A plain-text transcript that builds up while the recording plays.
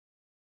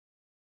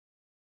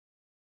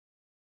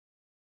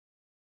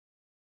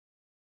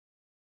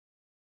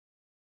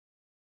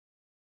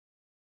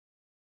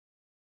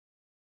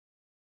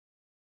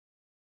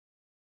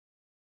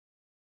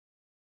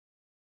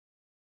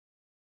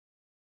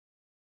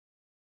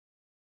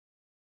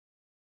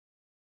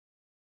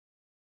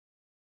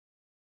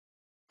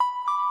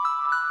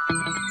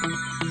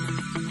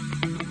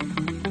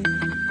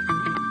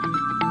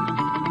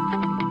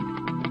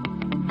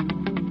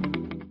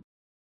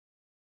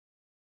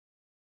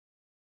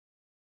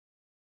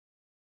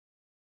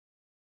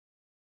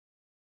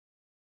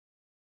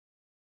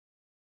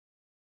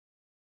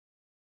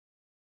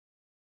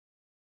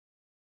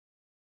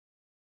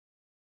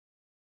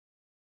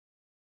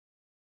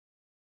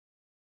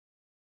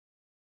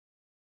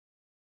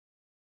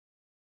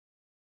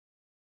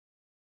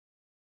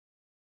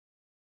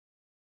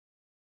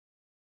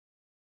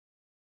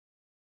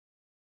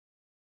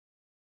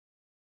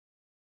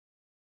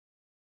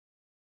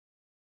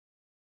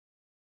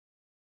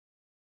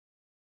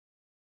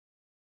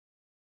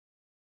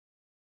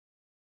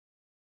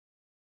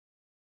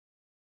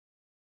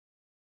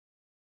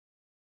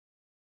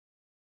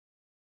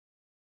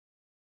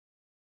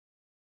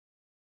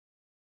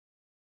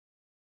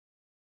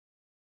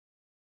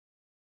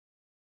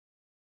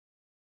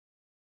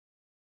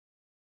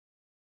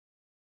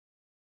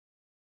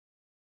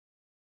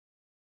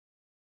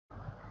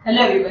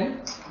Hello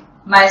everyone,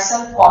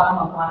 myself Paula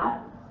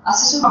Makwana,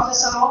 Assistant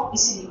Professor of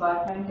EC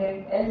Department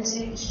at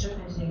LJ Institute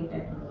of Engineering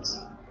Technology.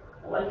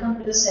 Welcome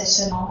to the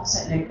session of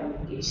satellite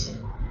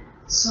communication.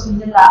 So in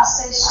the last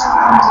session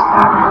on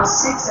chapter number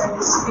 6 at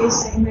the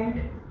space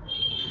segment,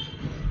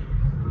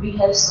 we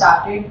have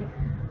started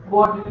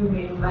what do we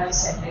mean by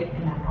satellite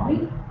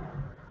anatomy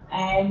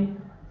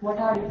and what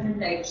are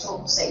different types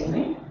of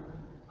segment.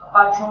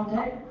 Apart from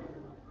that,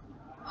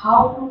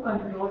 how to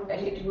control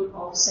altitude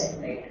of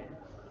satellite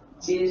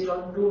based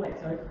on two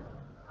methods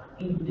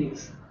in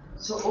brief.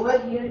 So over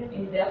here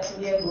in depth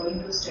we are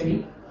going to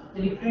study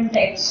the different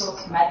types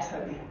of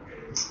method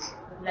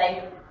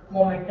like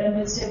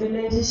momentum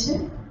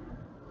stabilization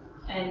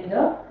and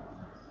the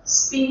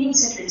spinning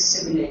satellite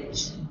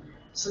stabilization.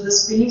 So the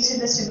spinning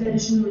satellite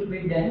stabilization will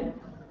be done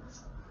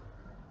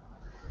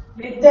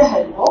with the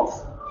help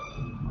of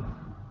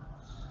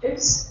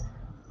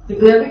the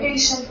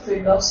gravitational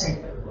field of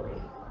central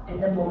body,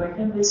 and the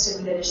momentum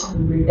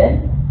stabilization will be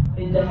done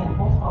with the help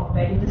of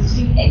comparing the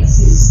three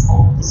axes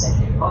of the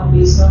satellite or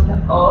based on the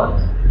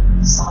Earth,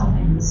 the Sun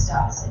and the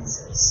star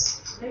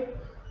sensors. Right?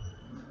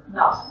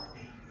 Now,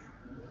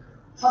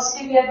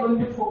 firstly we are going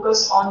to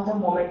focus on the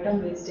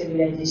momentum with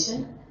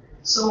stabilization.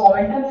 So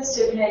momentum with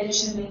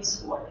stabilization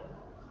means what?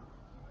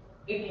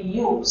 It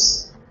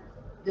uses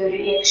the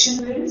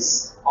reaction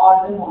wheels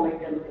or the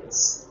momentum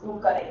wheels to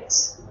correct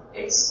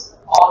its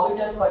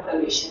orbital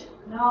perturbation.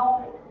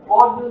 Now,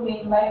 what do you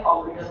mean by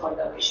orbital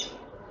perturbation?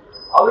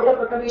 Orbital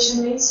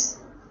perturbation means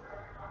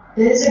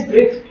there is a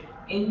drift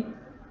in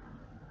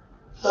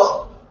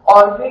the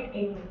orbit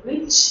in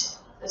which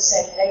the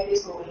satellite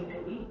is going to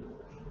be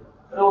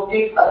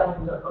rotate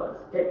around the Earth.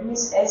 That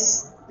means,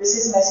 as this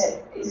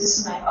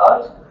is my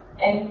Earth,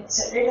 and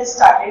satellite has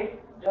started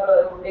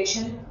the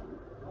rotation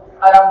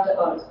around the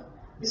Earth.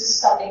 This is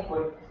starting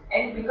point,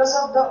 and because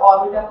of the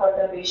orbital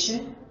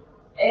perturbation,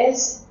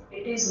 as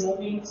it is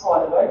moving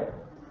forward,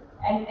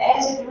 and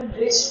as it will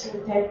reach to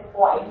that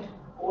point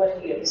over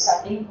here, the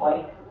starting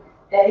point,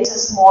 there is a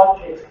small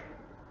drift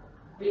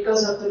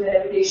because of the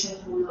gravitational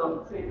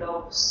field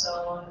of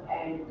Sun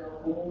and the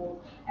Moon,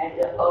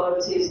 and the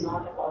Earth is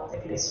not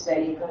perfectly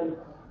spherical.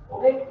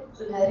 Okay,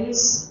 so there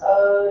is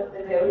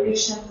the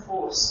gravitational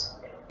force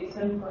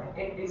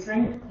at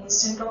different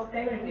instant of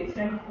time and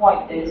different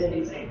point. There is a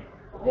different.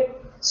 Okay,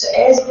 so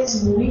as it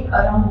is moving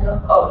around the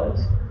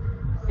Earth,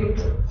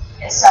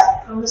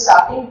 from the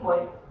starting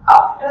point,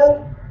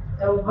 after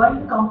the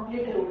one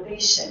complete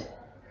rotation,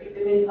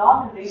 it will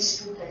not reach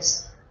to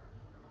this,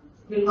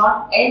 will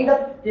not end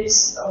up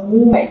this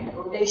movement,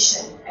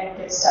 rotation at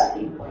the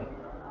starting point.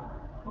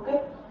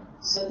 Okay,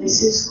 so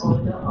this is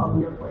called the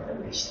orbital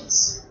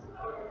perturbations.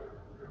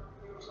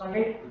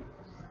 Alright,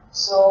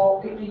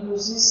 so it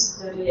uses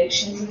the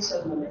reaction wheels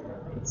or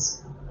momentum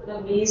wheels. The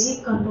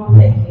basic control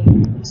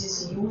technique which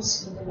is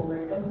used in the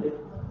momentum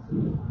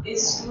wheel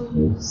is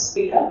to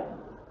speed up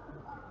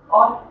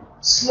or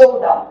slow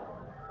down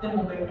the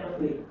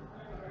momentum wheel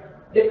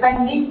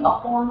depending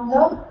upon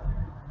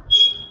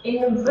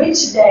in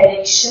which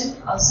direction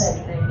a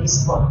satellite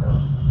is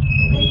perturbed.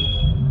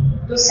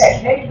 Okay? So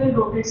satellite will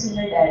rotate in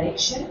a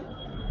direction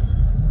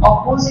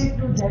opposite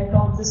to that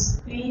of the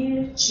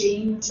speed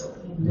change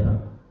in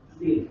the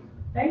wheel.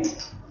 Right?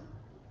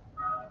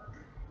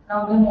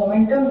 Now the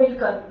momentum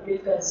will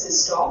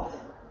consist of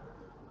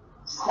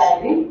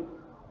flywheel,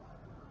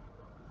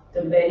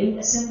 the bearing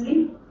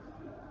assembly,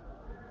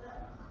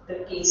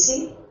 the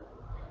casing,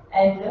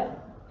 and the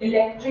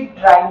electric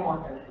drive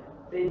motor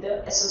with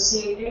the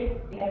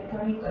associated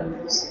electronic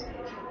control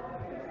circuit.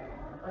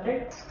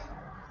 Alright.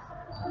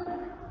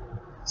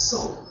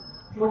 So,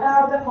 what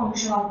are the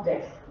function of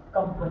that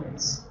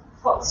components?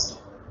 First,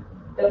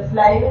 the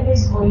flywheel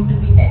is going to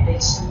be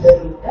attached to the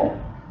rotor,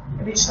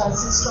 which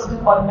consists of the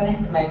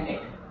permanent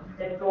magnet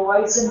that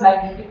provides a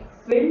magnetic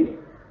field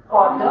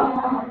for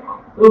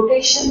the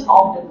rotation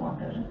of the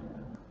motor.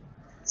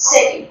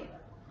 Second,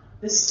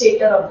 the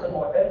stator of the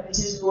motor, which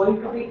is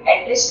going to be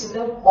attached to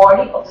the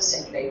body of the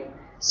satellite.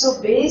 So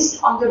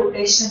based on the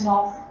rotation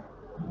of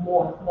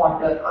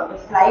motor or the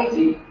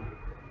flywheel,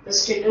 the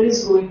stator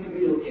is going to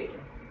be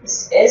rotated.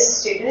 As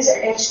stator is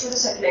attached to the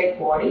satellite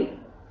body,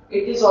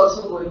 it is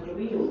also going to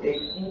be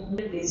rotated in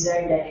the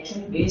desired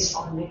direction based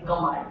on the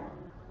command.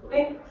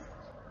 Okay.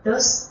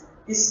 Thus,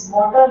 this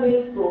motor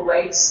wheel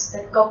provides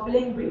the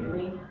coupling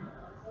between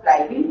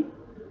flywheel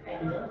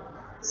and the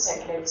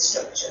satellite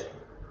structure.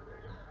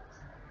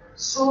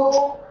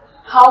 So,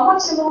 how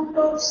much amount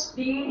of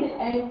speed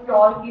and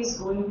torque is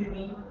going to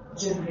be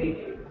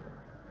generated?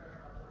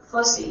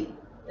 Firstly,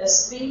 the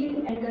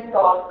speed and the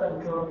torque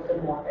control of the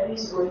motor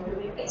is going to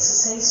be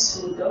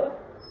exercised through the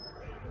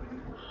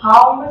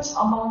how much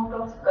amount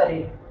of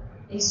current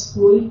is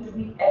going to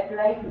be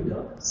applied to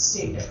the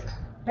stator.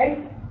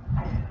 Right?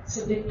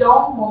 So, the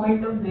term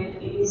momentum wheel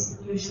is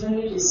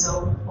usually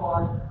reserved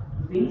for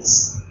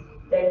wheels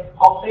that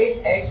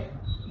operate at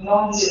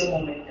non-zero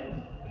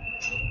momentum,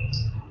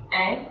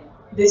 and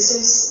this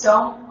is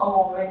termed a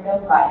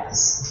momentum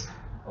bias.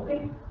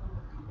 Okay,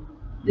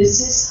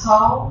 this is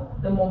how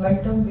the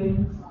momentum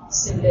will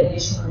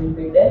stabilization will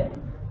be done.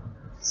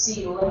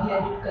 See over here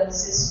it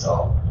consists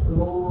of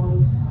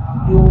roll,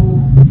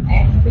 loop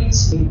and pitch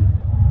wheel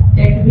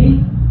that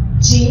will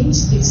change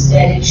its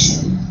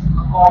direction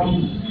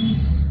accordingly.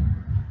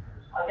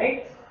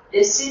 Alright,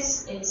 this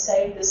is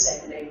inside the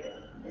satellite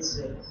as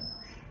well.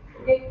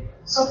 Okay,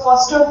 so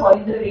first of all,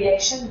 in the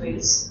reaction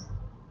wheels,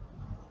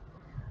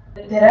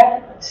 there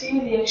are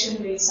 3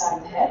 reaction wheels are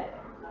there.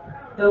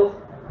 The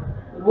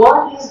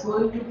one is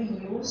going to be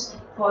used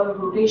for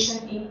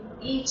rotation in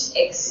each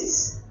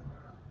axis.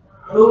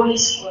 Roll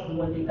is for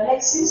vertical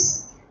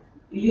axis,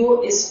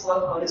 U is for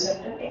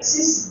horizontal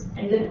axis,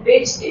 and the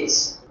pitch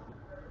is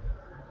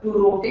to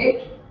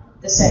rotate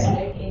the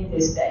satellite in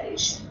this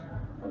direction.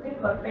 Okay,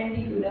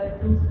 perpendicular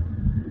to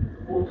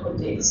both of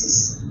the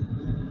axes.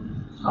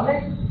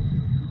 Alright.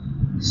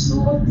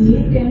 So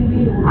they can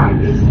be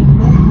rotated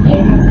in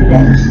any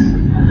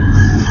direction.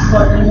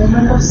 For the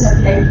movement of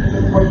satellite in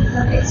the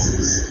vertical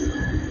axis,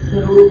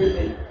 the roll will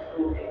be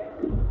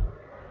rotated.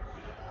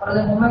 For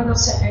the movement of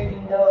satellite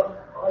in the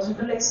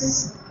horizontal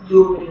axis,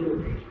 U will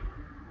rotate.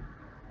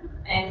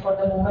 And for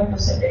the movement of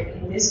satellite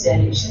in this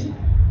direction,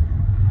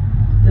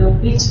 the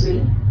pitch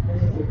will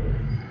rotate.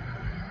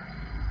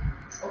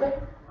 Okay?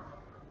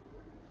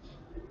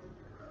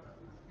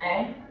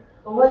 And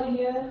over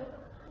here,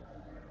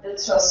 the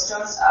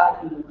thrusters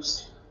are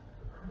used.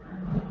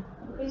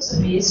 Okay, so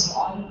based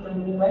on the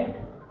movement,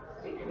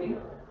 it will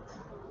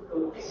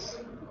rotate.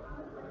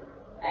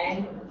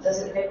 And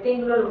the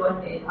rectangular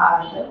one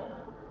are the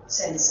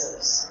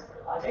sensors.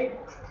 Alright.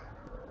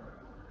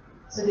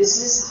 So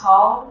this is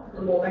how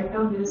the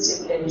momentum wheel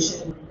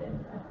stabilization will be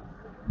done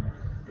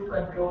to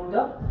control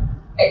the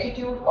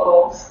attitude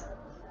of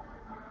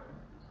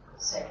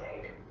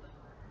satellite.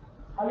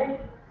 Alright.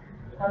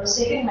 Now the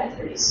second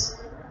method is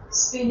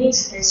spinning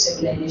head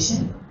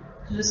stabilization.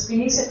 So the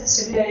spinning head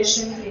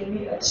stabilization can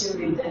be achieved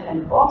with the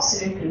help of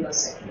cylindrical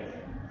satellite.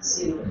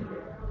 See over here.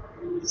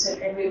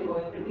 Satellite will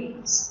going to be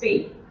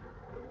spin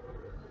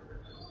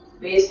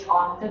based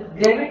on the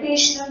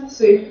gravitational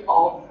field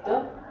of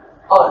the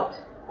Earth.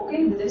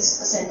 Okay, this is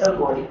the central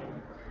body.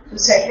 So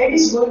satellite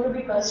is going to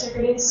be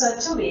constructed in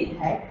such a way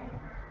that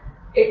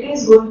it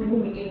is going to be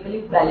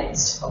mechanically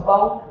balanced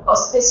about a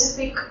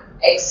specific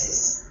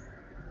axis,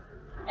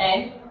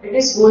 and it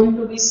is going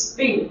to be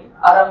spin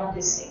around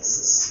this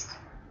axis.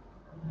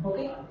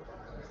 Okay,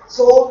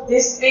 so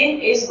this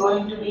spin is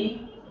going to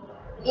be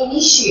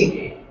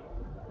initiated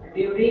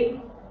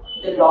during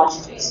the launch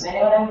phase.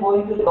 Whenever I am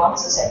going to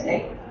launch the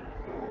satellite,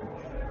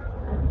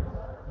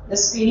 the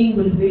spinning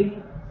will be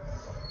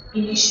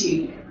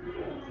initiated,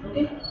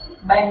 okay,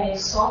 by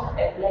means of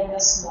applying a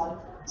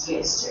small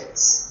gas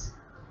jets.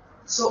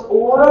 So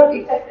overall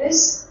effect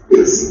is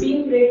the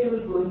spin rate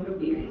will going to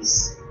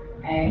decrease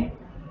and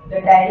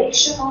the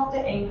direction of the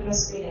angular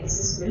spin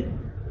axis will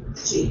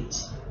change.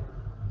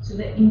 So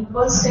the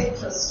impulse type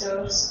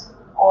thrusters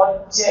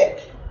or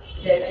jet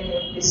that I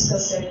have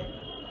discussed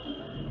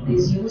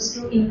is used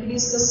to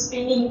increase the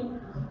spinning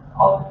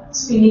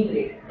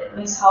rate. That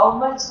means how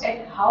much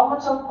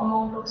of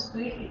amount of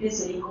speed it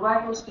is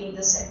required to spin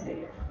the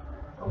satellite.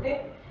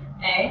 Okay,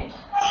 and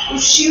to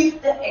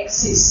shift the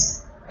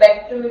axis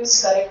back to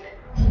its correct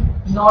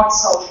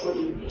north-south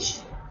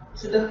orientation.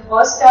 So the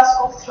first task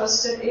of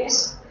thruster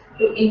is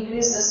to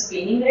increase the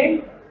spinning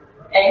rate,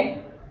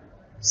 and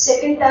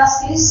second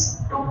task is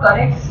to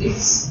correct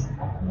its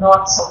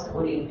north-south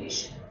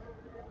orientation.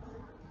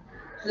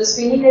 So the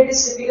spinning rate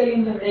is typically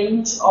in the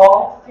range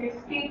of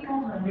 50 to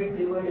 100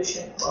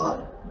 revolutions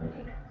per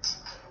minute.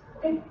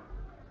 Okay.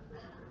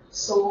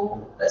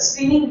 So the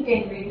spinning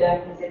can be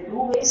done in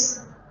 2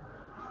 ways.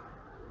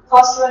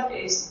 First one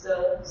is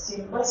the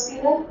simple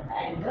spinner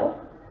and the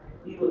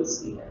dual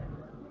spinner.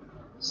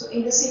 So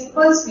in the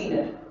simple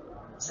spinner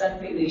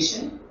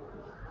configuration,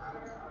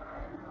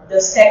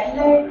 the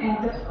satellite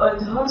and the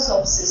other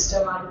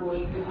subsystem are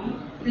going to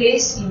be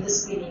placed in the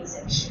spinning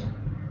section,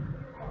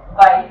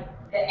 while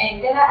the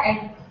antenna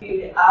and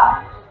field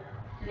are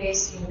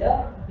placed in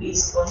the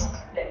base one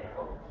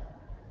platform.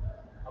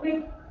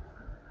 Okay.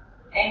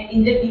 And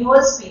in the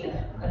dual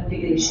spinner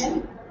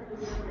configuration,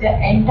 the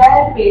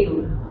entire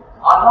payload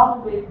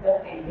along with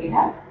the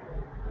antenna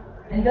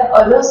and the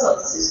other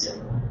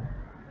subsystem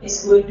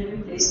is going to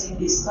be placed in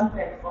this one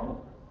platform,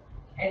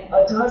 and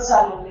others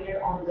are located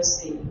on the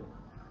spinning.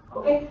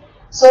 Okay,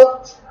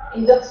 so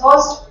in the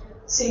first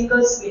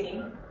single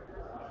spinning,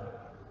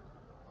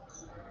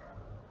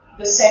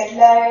 the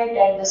satellite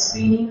and the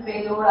spinning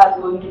payload are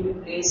going to be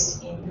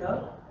placed in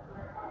the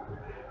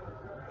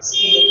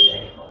spinning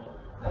platform.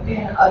 Okay,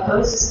 and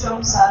other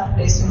systems are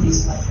placed in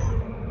this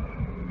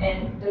platform,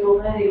 and the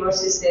rotor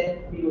reverse is there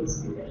in dual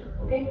spinner.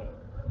 Okay,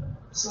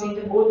 so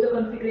in both the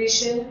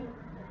configuration,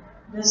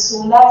 the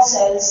solar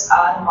cells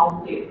are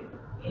mounted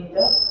in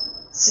the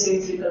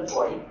cylindrical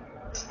body.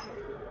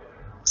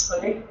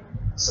 Alright,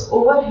 so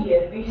over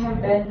here we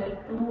have done the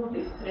 2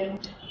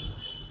 different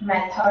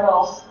method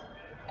of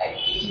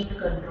attitude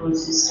control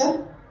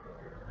system.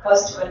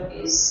 First one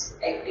is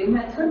active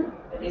method,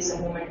 that is a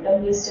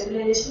momentum wheel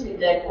stabilization with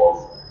the help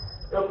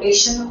of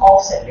rotation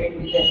of satellite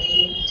with the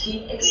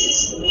three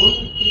axis, rho,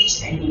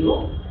 pitch and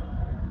yaw.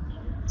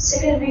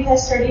 Second, we have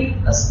studied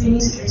a spinning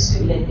satellite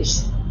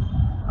stabilization.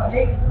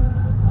 Alright,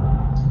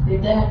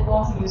 with the help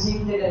of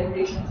using the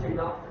gravitational field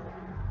of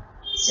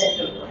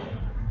central point.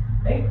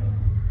 Right.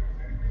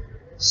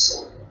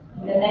 So,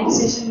 in the next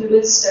session, we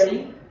will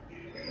study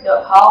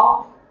the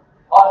how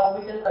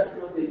orbital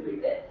control will be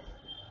there.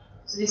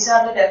 So, these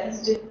are the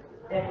definitions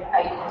that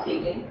I have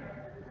taken.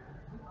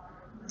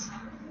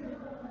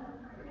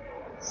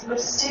 But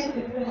still,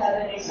 if you have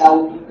any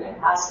doubt, you can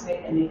ask me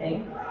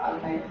anytime.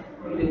 I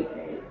will be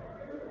ready.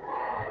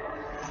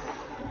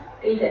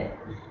 Till then,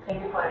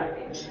 thank you for your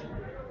attention.